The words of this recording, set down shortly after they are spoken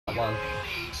one.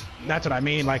 That's what I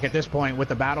mean. Like at this point, with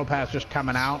the battle pass just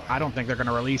coming out, I don't think they're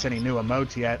gonna release any new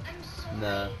emotes yet.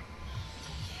 No.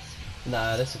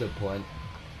 No, that's a good point.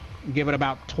 Give it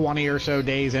about 20 or so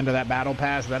days into that battle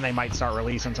pass, then they might start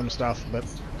releasing some stuff. But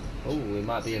oh, we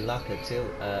might be in luck at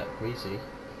Greasy.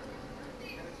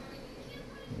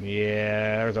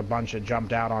 yeah, there's a bunch that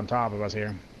jumped out on top of us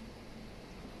here.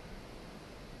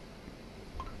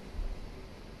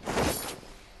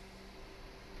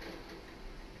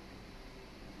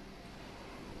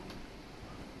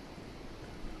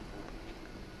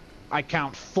 I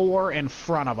count 4 in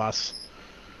front of us.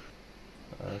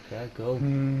 Okay, cool.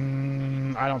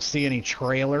 I don't see any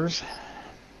trailers.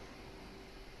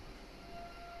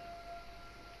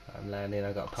 I'm landing,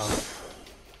 I got a pump.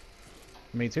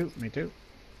 Me too, me too.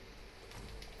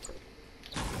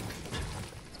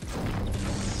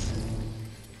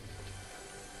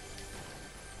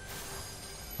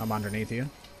 I'm underneath you.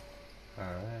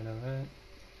 Alright, alright.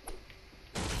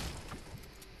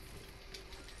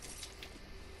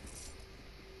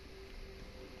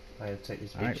 I have to take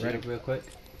this big shield real quick.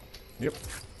 Yep.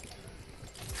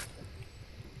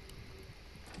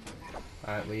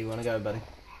 Alright, where you want to go, buddy?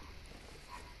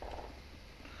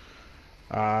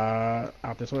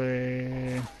 Out this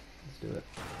way. Let's do it.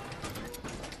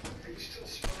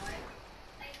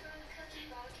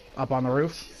 Up on the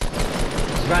roof.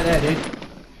 He's right there, dude.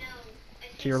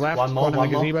 To your left. One more, in the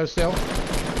gazebo still.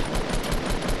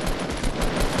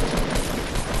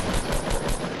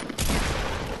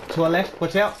 To our left,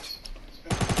 watch out.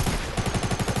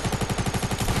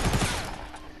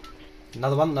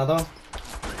 Another one, another one.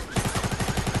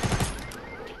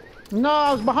 No,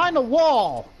 I was behind the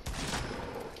wall.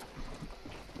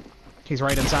 He's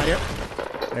right inside here.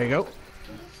 There you go.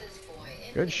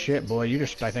 Good shit, boy. You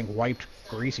just, I think, wiped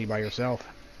Greasy by yourself.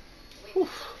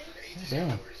 Oof.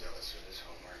 Damn.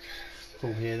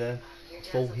 Full heal there.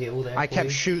 Full heal there. I kept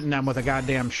shooting them with a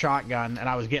goddamn shotgun, and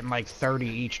I was getting like 30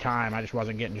 each time. I just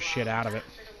wasn't getting shit out of it.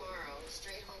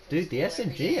 Dude, the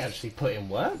SMG actually put in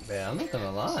work there. I'm not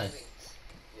gonna lie.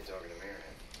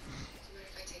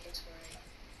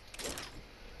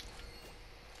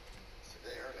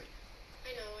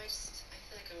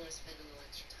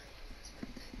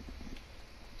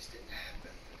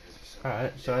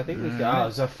 Alright, so I think we've got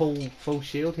there's a full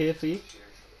shield here for you.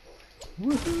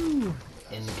 Woohoo!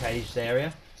 In the caged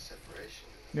area.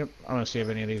 Yep, I want to see if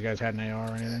any of these guys had an AR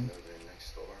or anything.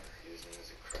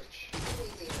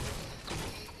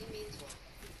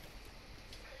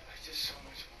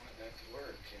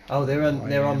 Oh, they're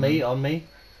on me.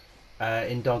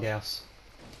 In doghouse.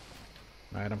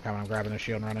 Alright, I'm coming. I'm grabbing the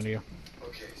shield and running to you.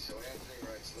 Okay, so Anthony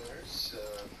writes letters,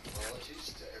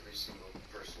 apologies to every single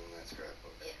person in that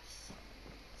scrapbook. Yes,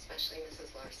 especially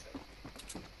Mrs. Larson.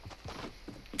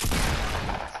 So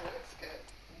that's good.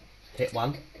 Hit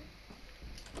one.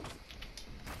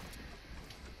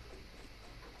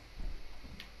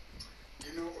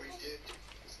 You know what we did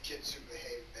with kids who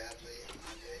behaved badly on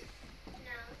Monday?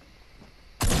 No.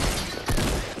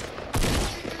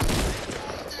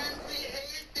 And we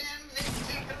hate them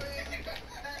victimally,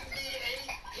 and we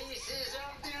ate pieces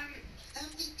of them, and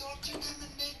we tortured them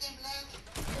and made them laugh.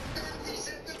 And we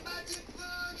said the magic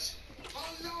words,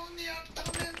 Polonia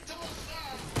Tormentosa.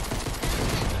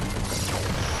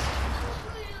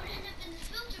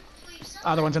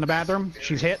 Other one's in the bathroom.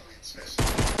 She's hit.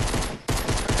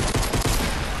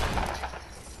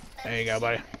 There you go,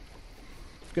 buddy.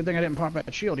 Good thing I didn't pop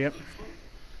that shield yet.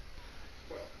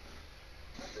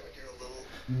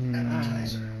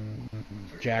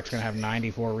 Jack's gonna have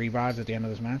 94 revives at the end of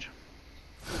this match.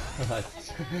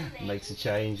 Makes a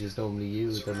change. It's normally you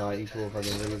with the 94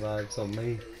 fucking revives on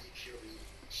me.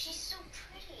 She's so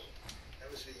pretty.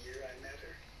 That was the year I met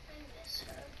her. I miss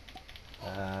her.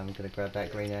 I'm gonna grab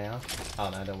that green AR. Oh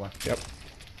no, don't worry. Yep.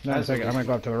 No, a second. I'm gonna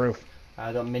go up to the roof.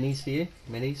 I got minis for you.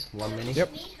 Minis. One mini. Yep.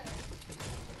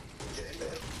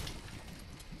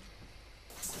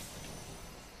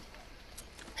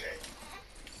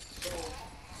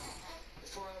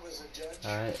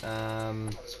 Alright,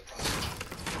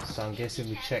 so I'm guessing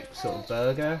we check sort of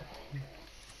burger.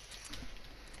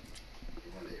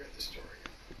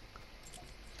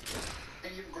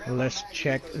 Let's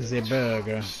check the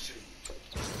burger.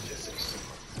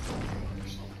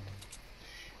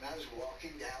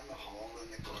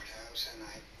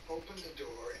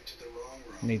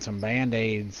 Need some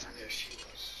band-aids.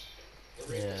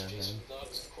 Yeah, man.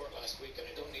 Court last week, and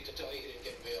I don't need to tell you he didn't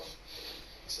get bail.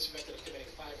 He's suspected of committing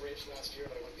 5 rapes last year,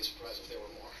 but I wouldn't be surprised if there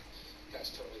were more. The guy's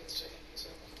totally insane. He's a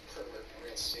pervert, a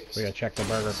real sadist. We gotta check the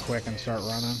burger quick and start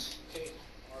running. Kane,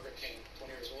 Margaret Kane,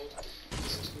 20 years old.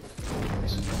 Should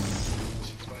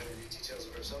provide any details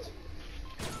of herself.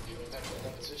 medical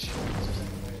deposition.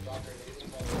 Examined by a doctor immediately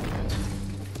following that.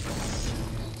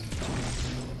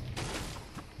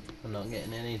 I'm not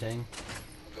getting anything.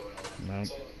 I'm going over. No.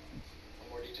 Sullivan, one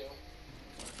more detail.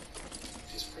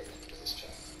 She's pregnant with this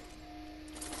child.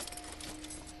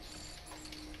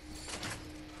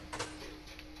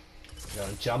 Got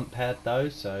a jump pad though,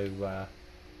 so we'll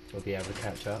be able to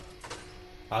catch up.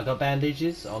 I got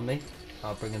bandages on me.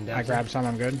 I'll bring them down. I grabbed some.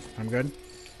 I'm good. I'm good.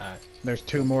 Alright, There's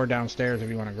 2 more downstairs if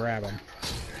you want to grab them.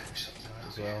 might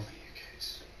as well.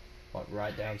 What,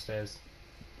 right downstairs?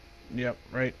 Yep.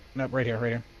 Right. Nope. Right here. Right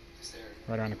here.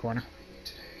 Right around the corner.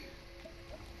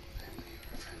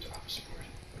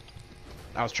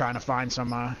 I was trying to find some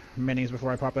minis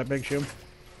before I pop that big shoe.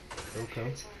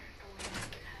 Okay.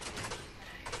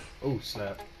 Oh,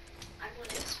 slap.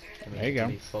 There you go.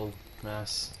 Full.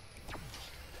 Nice.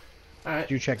 Alright.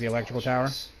 Did you check the electrical tower?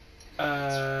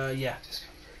 Yeah.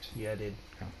 Yeah, I did.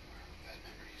 Oh.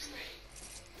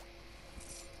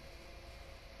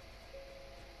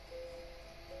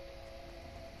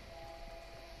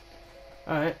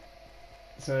 Alright.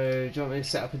 So, do you want me to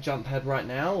set up a jump pad right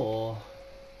now, or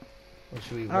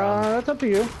should we run? That's up to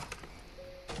you.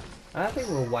 I think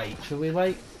we'll wait. Shall we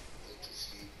wait?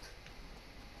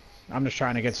 I'm just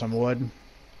trying to get some wood.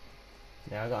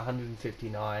 Yeah, I got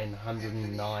 159,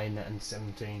 109, and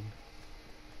 17.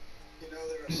 You know,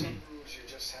 there are some rules you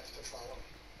just have to follow.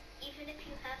 Even if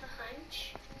you have a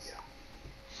hunch? Yeah.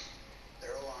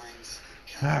 There are lines.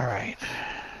 Alright.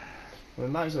 We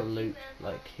might as well loot,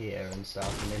 like, here and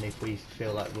stuff, and then if we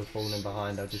feel like we're falling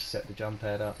behind, I'll just set the jump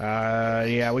pad up.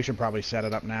 Yeah, we should probably set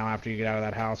it up now after you get out of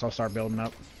that house. I'll start building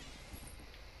up.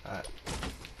 Alright.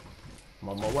 I'm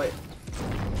on my way.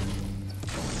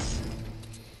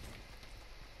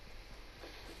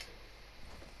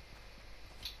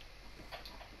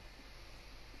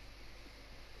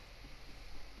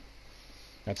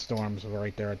 That storm's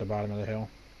right there at the bottom of the hill.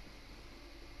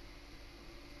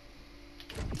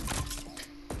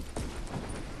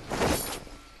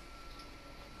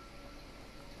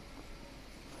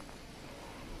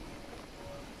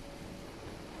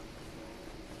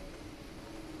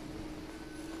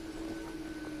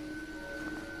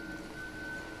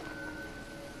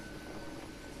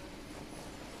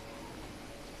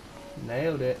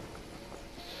 Nailed it.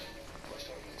 You're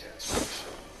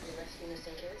resting the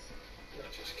sinkers?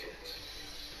 Not just kids.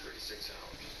 36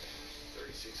 hours.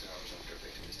 36 hours after a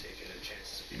victim is taken, and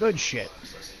chances of being Good shit. alive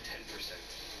is less than 10%.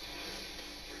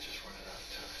 We're just running out of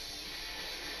time.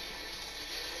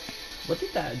 What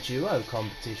did that duo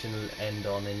competition end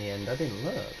on in the end? I didn't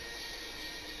look.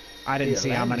 I didn't Did it see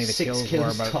how land many with the 6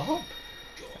 kills were, but top?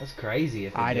 That's crazy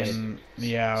if it I did. didn't.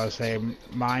 Yeah, I was saying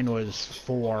mine was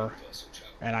 4,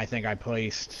 and I think I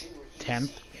placed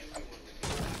 10th.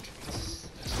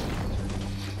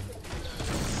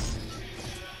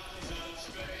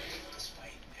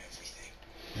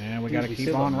 And we Dude, gotta we keep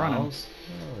still got on running. miles.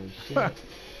 Holy shit.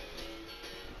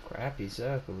 Crappy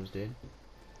circles, dude.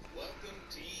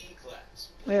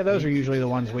 Yeah, those are usually the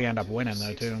ones we end up winning,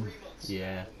 though, too.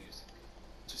 Yeah.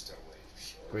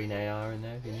 Green AR in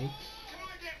there if you need.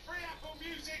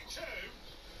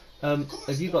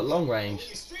 Have you got long range?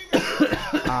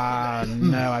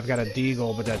 No, I've got a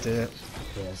deagle, but that's it.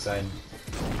 Yeah, same. One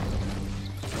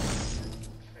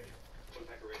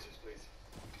pack of razors, please.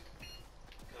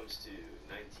 Comes to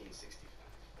 1965.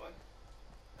 What?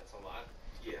 That's a lot?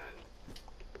 Yeah.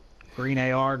 Green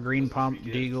AR, green pump,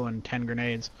 deagle, and 10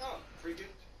 grenades. Oh, free gift?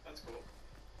 That's cool.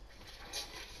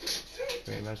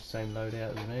 Pretty much the same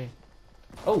loadout as me.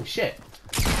 Oh shit!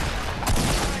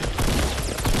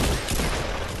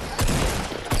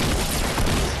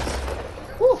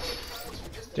 Woo!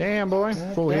 Damn, boy.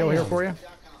 Full heal here for you.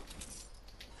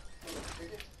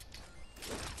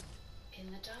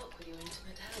 In the dark with your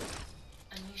intimate health.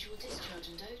 Unusual discharge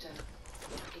and odor.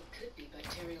 It could be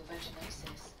bacterial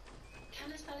vaginosis.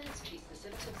 Canis Valens treats the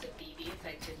symptoms of BV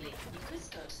effectively. You could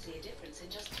start to see a difference in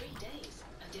just 3 days.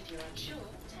 And if you're unsure,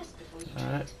 test before you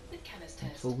Alright. treat with Canis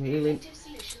Test. Full healing. Effective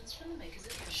solutions from the makers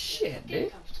of Canis. Shit, Get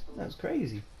dude. comfortable. That was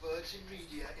crazy. Virgin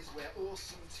Media is where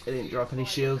awesome They didn't drop any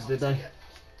shields, did they?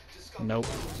 Nope.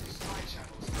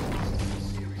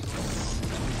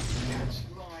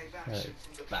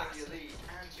 Bastard.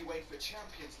 and UEFA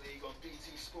Champions League on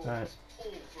BT Sport. Alright. All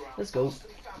throughout Let's go. the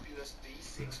fabulous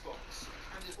V6 box.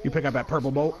 And it's You pick up that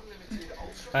purple bolt? unlimited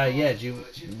ultra Yeah, would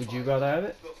you rather have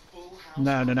it? the full house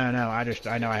No.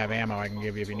 I know I have ammo I can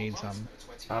give you if you need some.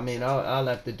 I mean, I'll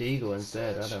have the Deagle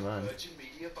instead, I don't mind. Virgin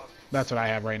Media button. That's what I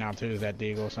have right now, too, is that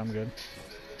deagle, so I'm good.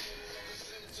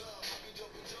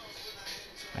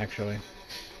 Actually.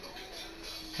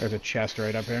 There's a chest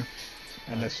right up here.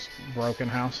 In this broken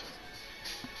house.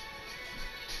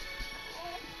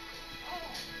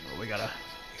 we gotta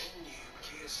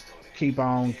keep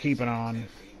on keeping on.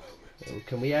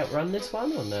 Can we outrun this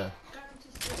one or no?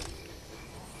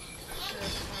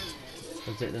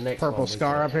 Is it the next Purple one?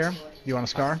 scar up here. You want a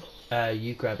scar?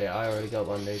 You grab it. I already got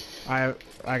one, dude. I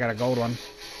got a gold one.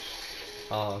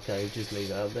 Oh, okay. Just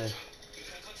leave it up there.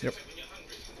 Yep.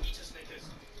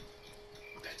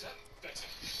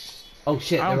 Oh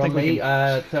shit, I don't they're on think we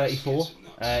me. 34.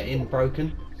 In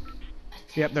broken.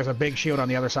 Yep, there's a big shield on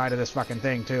the other side of this fucking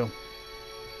thing too.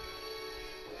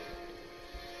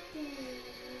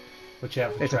 Watch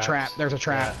out for It's a trap. There's a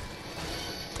trap.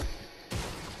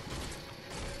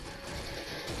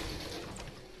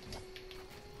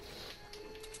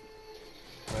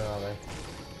 Yeah. Where are they?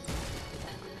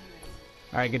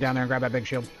 Alright, get down there and grab that big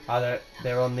shield.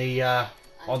 They're on the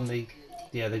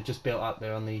yeah, they've just built up.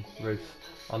 They're on the roof,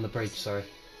 on the bridge. Sorry.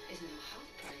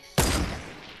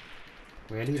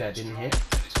 Really, that didn't hit.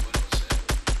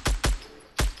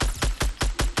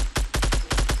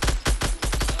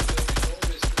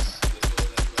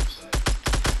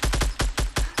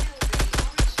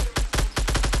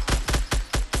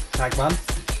 Tag one.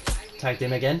 Tagged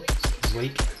him again. He's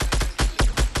weak.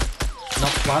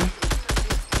 Knocked one.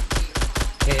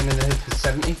 Hit him in the head for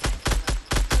 70.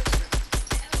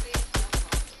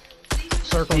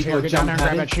 Circle's People here. Get down there and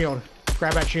grab jump that shield.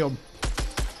 Grab that shield.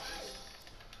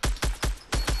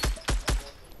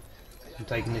 I'm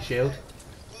taking the shield.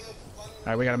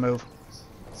 Alright, we gotta move.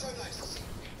 So nice.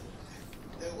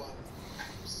 No one.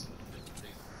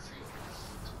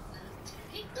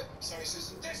 Nope, sorry,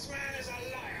 Susan. This man is a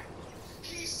liar.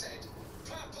 He said.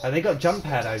 They got jump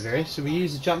pad over here. Should we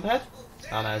use the jump pad?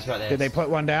 Oh no, it's right there. Did they put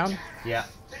one down? Yeah.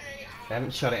 They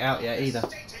haven't shot it out yet either.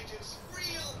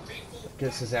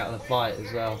 Gets us out of the fight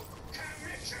as well.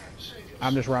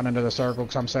 I'm just running to the circle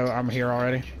because I'm here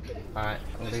already. Alright,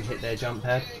 I'm gonna hit their jump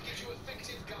pad.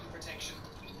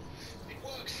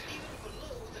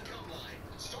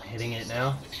 Hitting it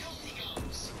now.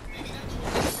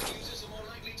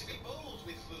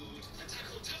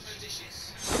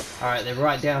 Alright, they're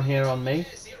right down here on me.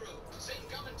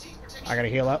 I gotta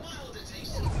heal up.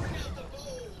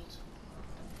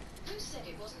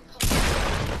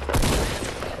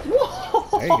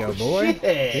 Whoa, There you go, boy. shit.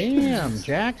 Damn,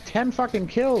 Jack. 10 fucking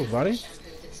kills, buddy.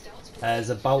 There's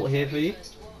a bolt here for you.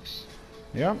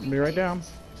 Yep, be right down.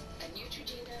 At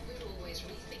Neutrogena, we're always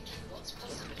rethinking what's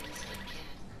possible in skincare.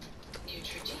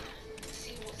 Neutrogena,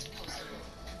 see what's possible.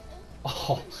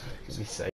 Oh, let me see.